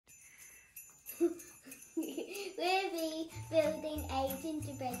We'll be building a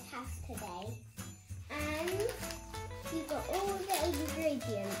gingerbread house today. And we've got all the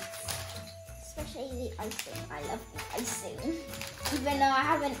ingredients, especially the icing. I love the icing. Even though I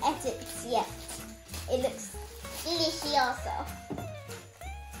haven't ate it yet. It looks delicious.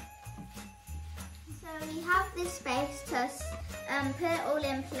 So we have this space to put it all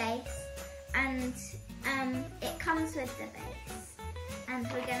in place, and it comes with the base. And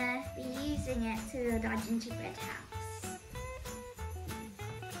we're going to be using it to build our gingerbread house.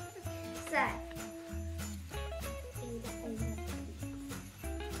 So,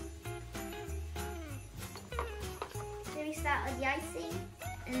 should we start with the icing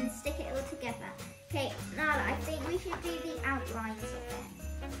and stick it all together? Okay, Nahla, I think we should do the outlines of it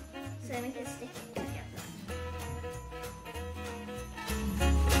so we can stick it together.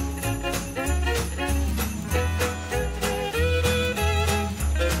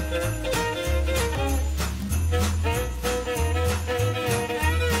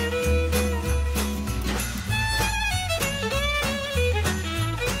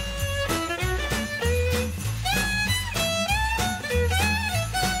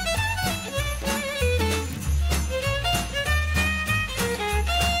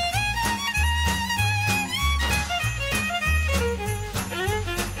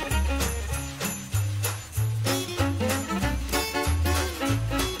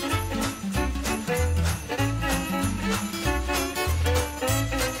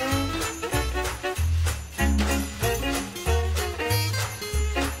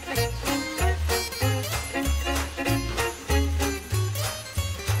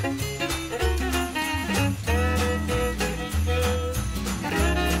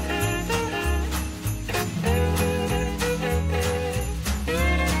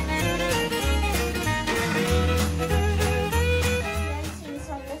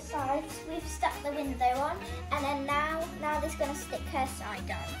 And then now this is going to stick her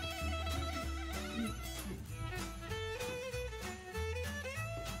side on.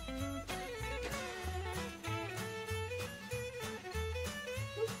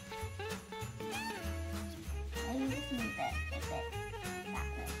 And just move it a bit that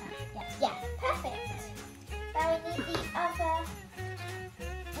way. Yeah, perfect. Now we need the other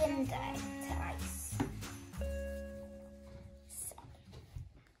window to ice.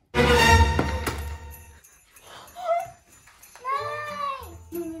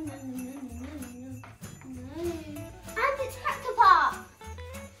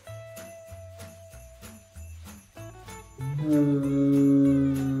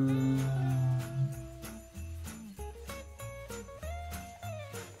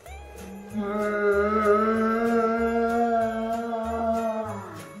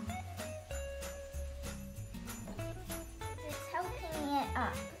 It's helping it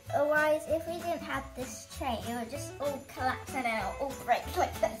up. Otherwise, if we didn't have this tray, it would just all collapse and it'll all break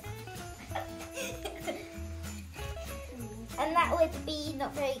like this. And that would be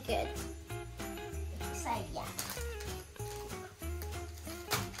not very good. So yeah.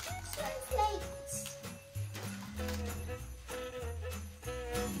 Snowflakes.